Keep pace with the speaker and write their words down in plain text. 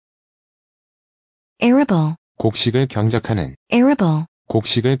arable, 곡식을 경작하는, arable,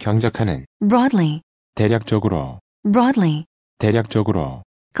 곡식을 경작하는, broadly, 대략적으로, broadly, 대략적으로,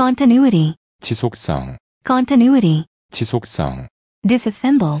 continuity, 지속성, continuity, 지속성,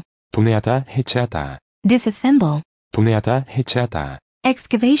 disassemble, 분해하다, 해체하다, disassemble, 분해하다, 해체하다,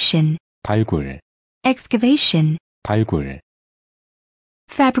 excavation, 발굴, excavation, 발굴,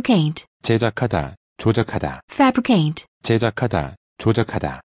 fabricate, 제작하다, 조작하다, fabricate, 제작하다,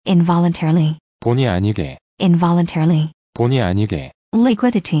 조작하다, involuntarily, 본의 아니게, involuntarily, 본의 아니게,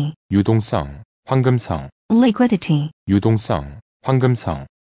 liquidity, 유동성, 황금성, liquidity, 유동성, 황금성,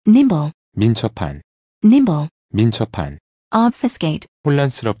 nimble, 민첩한, nimble, 민첩한, obfuscate,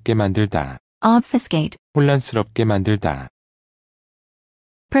 혼란스럽게 만들다, obfuscate, 혼란스럽게 만들다,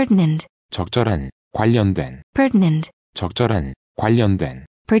 pertinent, 적절한, 관련된, pertinent, 적절한, 관련된,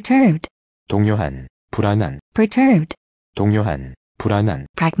 perturbed, 동요한, 불안한, perturbed, 동요한, 불안한,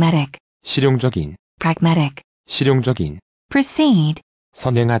 pragmatic, 실용적인, pragmatic, 실용적인, proceed,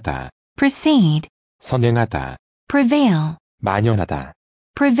 선행하다, proceed, 선행하다, prevail, 만연하다,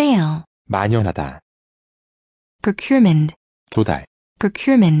 prevail, 만연하다, procurement, 조달,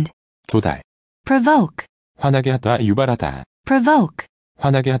 procurement, 조달, provoke, 화나게 하다, 유발하다, provoke,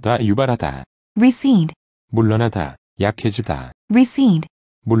 화나게 하다, 유발하다, recede, 물러나다, 약해지다, recede,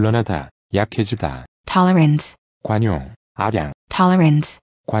 물러나다, 약해지다, tolerance, 관용, 아량, tolerance,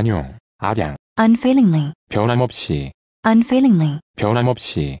 관용, 아량, unfailingly, 변함없이, unfailingly,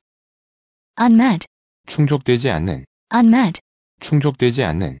 변함없이, unmet, 충족되지 않는, unmet, 충족되지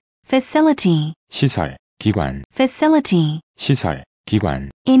않는, facility, 시설, 기관, facility, 시설,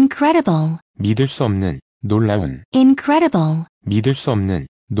 기관, incredible, 믿을 수 없는, 놀라운, incredible, 믿을 수 없는,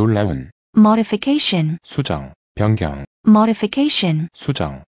 놀라운, modification, 수정, 변경, modification,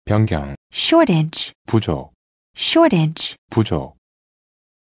 수정, 변경, shortage, 부족, shortage, 부족,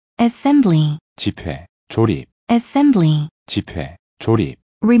 assembly, 집회, 조립, assembly, 집회, 조립,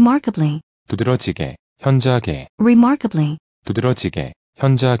 remarkably, 두드러지게, 현저하게, remarkably, 두드러지게,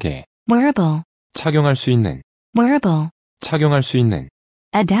 현저하게, wearable, 착용할 수 있는, wearable, 착용할 수 있는,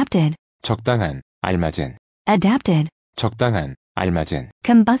 adapted, 적당한, 알맞은, adapted, 적당한, 알맞은,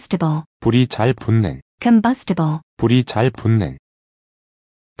 combustible, 불이 잘 붙는, combustible, 불이 잘 붙는,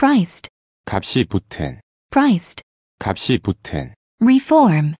 priced, 값이 붙은, priced, 값이 붙은,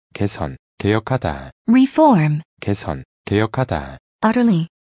 reform, 개선, 개혁하다, reform, 개선, 개혁하다, utterly,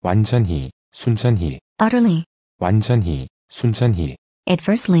 완전히, 순전히, utterly, 완전히, 순전히,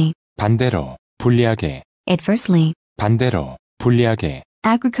 adversely, 반대로, 불리하게, adversely, 반대로, 불리하게,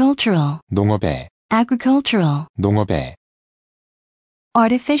 agricultural, 농업에, agricultural, 농업에,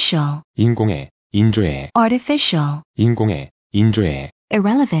 artificial, 인공에, 인조에, artificial, 인공에, 인조에,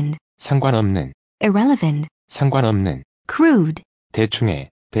 irrelevant, 상관없는, irrelevant, 상관없는, crude, 대충에,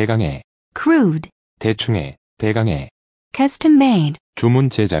 대강에, crude, 대충에, 대강에, custom made, 주문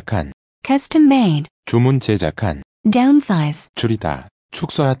제작한, custom made, 주문 제작한, downsize, 줄이다,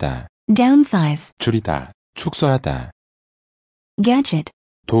 축소하다, downsize, 줄이다, 축소하다, gadget,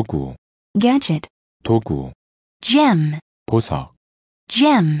 도구, gadget, 도구, gem, 보석,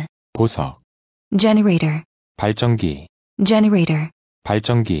 gem, 보석, generator, 발전기, generator,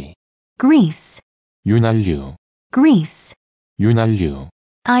 발전기, grease, 윤활유, grease, 윤활유,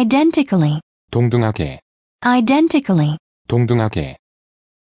 identically, 동등하게, identically, 동등하게,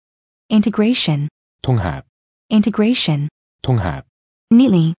 integration, 통합, integration, 통합,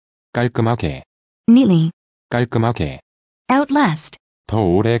 neatly, 깔끔하게, neatly, 깔끔하게, outlast, 더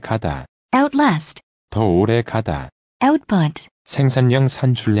오래 가다, outlast, 더 오래 가다, output, 생산량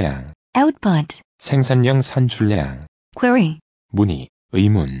산출량, output, 생산량 산출량, query, 문의,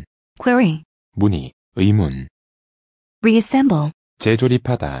 의문, query, 문의, 의문, reassemble,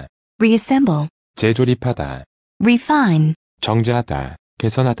 재조립하다, reassemble, 재조립하다, refine, 정제하다,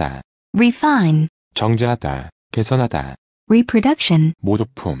 개선하다, refine, 정제하다, 개선하다, reproduction,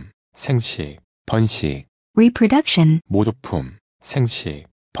 모조품, 생식, 번식, reproduction, 모조품, 생식,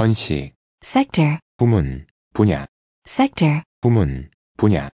 번식, sector, 부문, 분야, sector, 부문,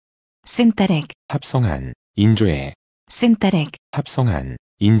 분야, synthetic, 합성한, 인조에, synthetic, 합성한,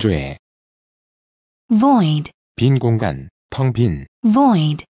 인조에, void, 빈 공간, 텅 빈,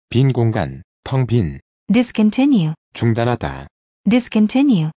 void, 빈 공간, 텅 빈, discontinue, 중단하다,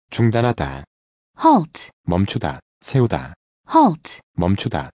 discontinue, 중단하다, halt, 멈추다, 세우다, halt,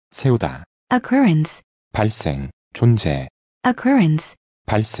 멈추다, 세우다, occurrence, 발생, 존재, occurrence,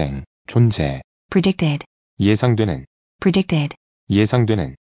 발생, 존재, predicted, 예상되는, predicted,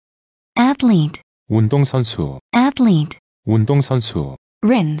 예상되는, athlete, 운동선수, athlete, 운동선수,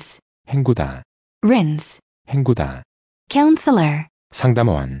 rinse, 행구다, rinse, 행구다, counselor,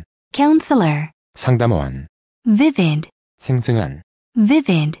 상담원, counselor, 상담원, vivid, 생생한,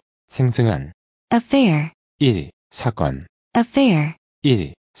 vivid, 생생한. affair, 1. 사건, affair,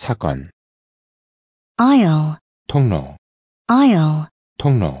 1. 사건. aisle, 통로, aisle,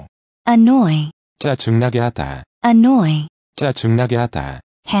 통로. annoy, 짜증나게 하다, annoy, 짜증나게 하다.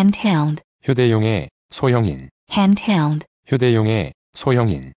 handheld, 휴대용의 소형인, handheld, 휴대용의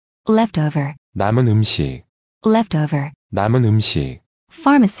소형인. leftover, 남은 음식, leftover, 남은 음식.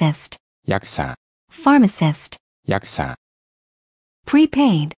 pharmacist, 약사, pharmacist, 약사.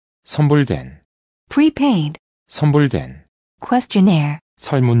 prepaid, 선불된, prepaid, 선불된. questionnaire,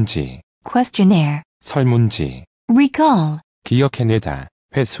 설문지, questionnaire, 설문지. recall, 기억해내다,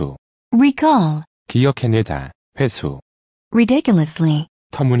 회수. recall, 기억해내다, 회수. ridiculously,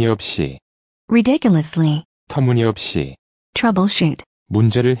 터무니없이, ridiculously, 터무니없이. troubleshoot,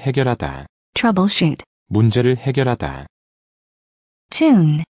 문제를 해결하다, troubleshoot, 문제를 해결하다.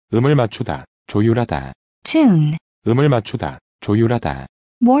 tune, 음을 맞추다, 조율하다. tune, 음을 맞추다, 조율하다.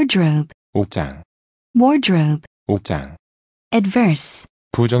 wardrobe, 옥장, wardrobe, 옥장. adverse,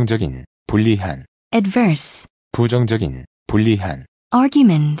 부정적인, 불리한. adverse, 부정적인, 불리한.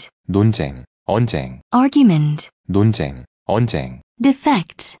 argument, 논쟁, 언쟁. argument, 논쟁, 언쟁.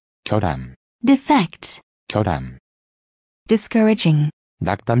 defect, 결함, defect, 결함. discouraging,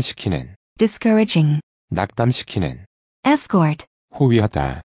 낙담시키는, discouraging, 낙담시키는. escort,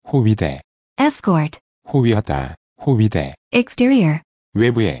 호위하다, 호위대. escort, 호위하다, 호위대. exterior,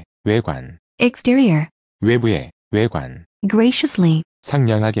 외부의, 외관. exterior, 외부의, 외관. graciously,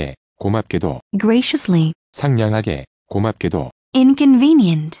 상냥하게, 고맙게도. graciously, 상냥하게, 고맙게도.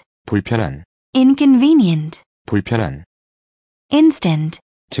 inconvenient, 불편한, inconvenient, 불편한. instant,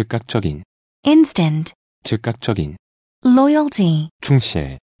 즉각적인, instant, 즉각적인. loyalty,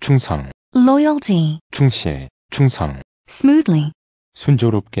 충실, 충성. loyalty, 충실, 충성. smoothly,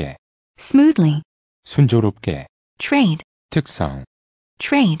 순조롭게, smoothly, 순조롭게. trade, 특성,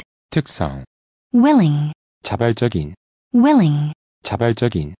 trade, 특성. willing, 자발적인, willing,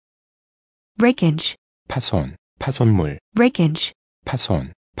 자발적인. breakage, 파손, 파손물. breakage,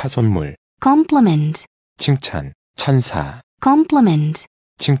 파손, 파손물. compliment, 칭찬, 찬사. compliment,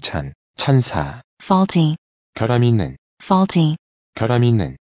 칭찬, 찬사. faulty, 결함 있는, faulty, 결함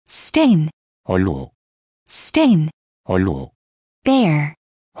있는. stain, 얼룩, stain, 얼룩. bear,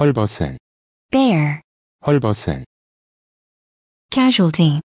 헐벗은, bear, 헐벗은.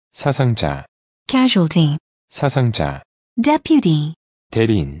 casualty, 사상자, casualty, 사상자. deputy,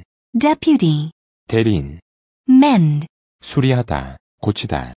 대리인, deputy, 대리인. mend, 수리하다,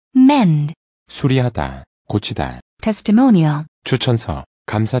 고치다. mend, 수리하다, 고치다. testimonial, 추천서,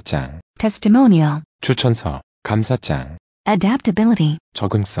 감사장. testimonial, 추천서, 감사장. adaptability,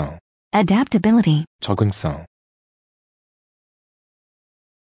 적응성, adaptability, 적응성.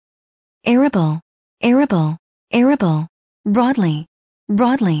 arable, arable, arable, broadly,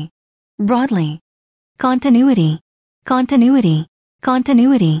 broadly, broadly, continuity, continuity,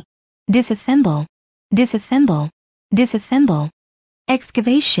 continuity, disassemble, disassemble, disassemble,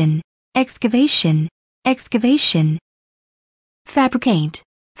 excavation, excavation, excavation, fabricate,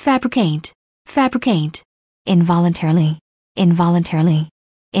 fabricate, fabricate, involuntarily, involuntarily,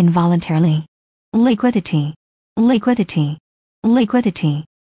 involuntarily, liquidity, liquidity, liquidity,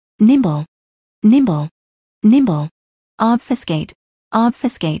 nimble, nimble, nimble, obfuscate,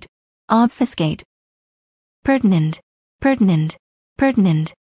 obfuscate, obfuscate, pertinent, pertinent,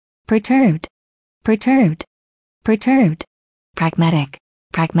 pertinent, perturbed, perturbed, perturbed, pragmatic,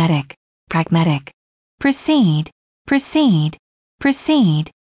 pragmatic, pragmatic, proceed, proceed,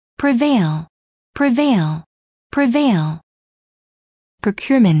 proceed, prevail, prevail, prevail,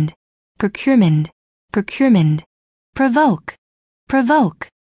 procurement, procurement, procurement, provoke, provoke,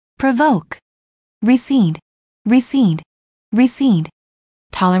 provoke, recede, recede, recede,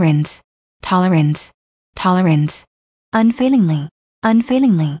 tolerance, tolerance, tolerance, unfailingly,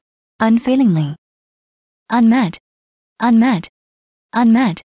 unfailingly, unfailingly, unmet, unmet,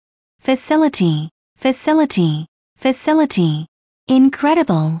 unmet, facility, facility, facility,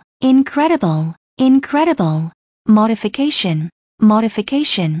 incredible, incredible, incredible, modification,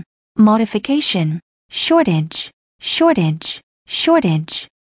 modification, modification, shortage, shortage, shortage,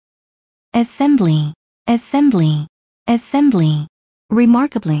 assembly, assembly, assembly,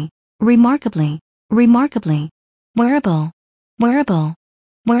 remarkably, remarkably, remarkably, wearable, wearable,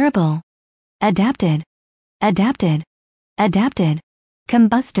 wearable, adapted, adapted, adapted,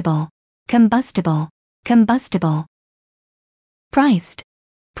 combustible, combustible, combustible, priced,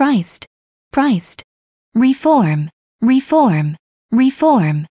 priced, priced, reform, reform,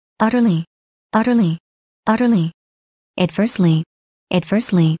 reform, utterly, utterly, utterly, adversely,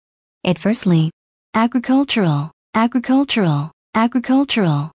 adversely, adversely, agricultural, agricultural,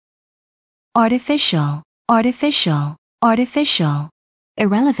 agricultural. Artificial, artificial, artificial.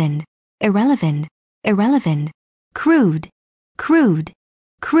 Irrelevant, irrelevant, irrelevant. Crude, crude,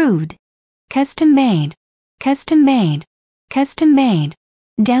 crude. Custom-made, custom-made, custom-made.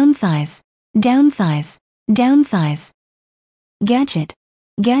 Downsize, downsize, downsize. Gadget,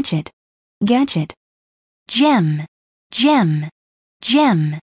 gadget, gadget. Gem, gem,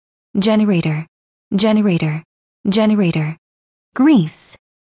 gem. Generator, generator, generator. Grease,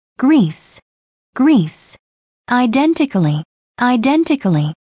 grease, grease. Identically,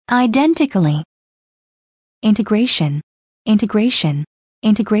 identically, identically. Integration, integration,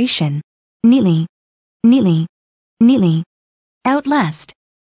 integration. Neatly, neatly, neatly. Outlast,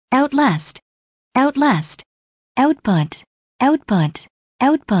 outlast, outlast. Output, output,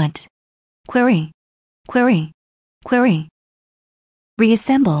 output. Query, query, query.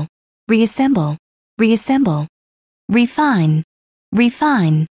 Reassemble, reassemble, reassemble. Refine,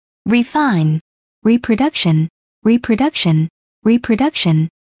 refine, refine. Reproduction, reproduction, reproduction.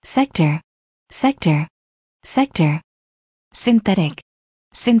 Sector, sector, sector. Synthetic,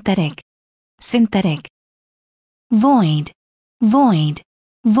 synthetic, synthetic. Void, void,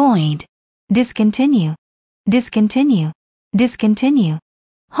 void. Discontinue, discontinue, discontinue.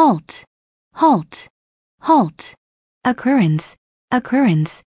 Halt, halt, halt. Occurrence,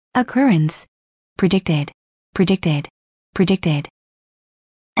 occurrence, occurrence. Predicted, predicted, predicted.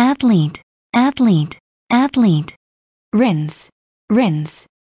 Athlete, athlete, athlete. Rinse, rinse,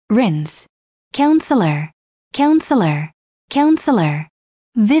 rinse. Counselor, counselor, counselor.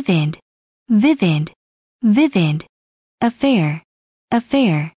 Vivid, vivid, vivid. Affair,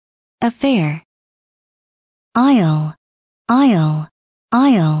 affair, affair. Aisle, aisle,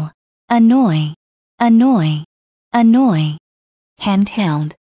 aisle. Annoy, annoy, annoy.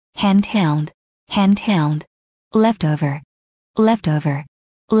 Handheld, handheld, handheld. Leftover, leftover,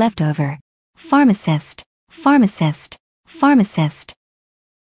 leftover. Pharmacist, pharmacist, pharmacist.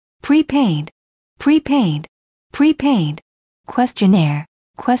 Prepaid, prepaid, prepaid. Questionnaire,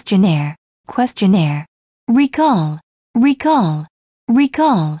 questionnaire, questionnaire. Recall, recall,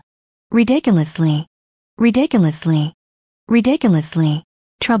 recall. Ridiculously, ridiculously, ridiculously.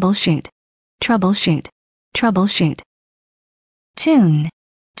 Troubleshoot, troubleshoot, troubleshoot. Tune,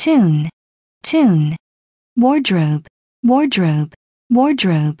 tune, tune. Wardrobe, wardrobe,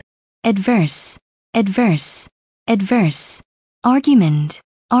 wardrobe. Adverse, adverse, adverse. Argument,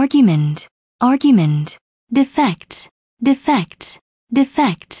 argument, argument. Defect, defect,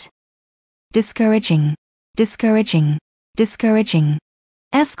 defect. Discouraging, discouraging, discouraging.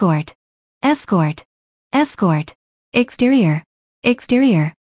 Escort, escort, escort. Exterior,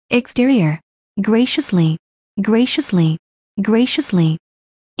 exterior, exterior. Graciously, graciously, graciously.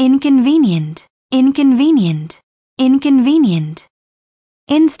 Inconvenient, inconvenient, inconvenient.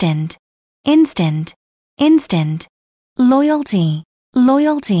 Instant, instant, instant. Loyalty,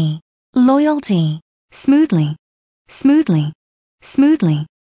 loyalty, loyalty. Smoothly, smoothly, smoothly.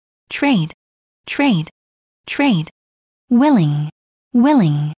 Trade, trade, trade. Willing,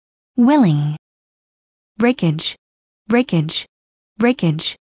 willing, willing. Breakage, breakage,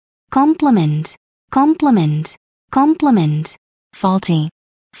 breakage. Complement, complement, complement. Faulty,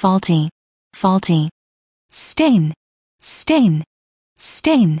 faulty, faulty. Stain, stain,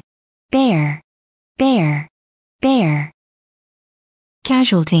 stain. Bear, bear, bear.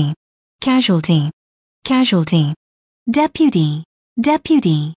 Casualty, casualty, casualty. Deputy,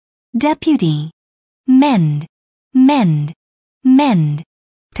 deputy, deputy. Mend, mend, mend.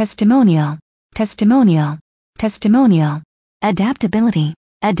 Testimonial, testimonial, testimonial. Adaptability,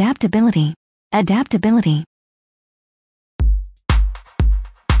 adaptability, adaptability.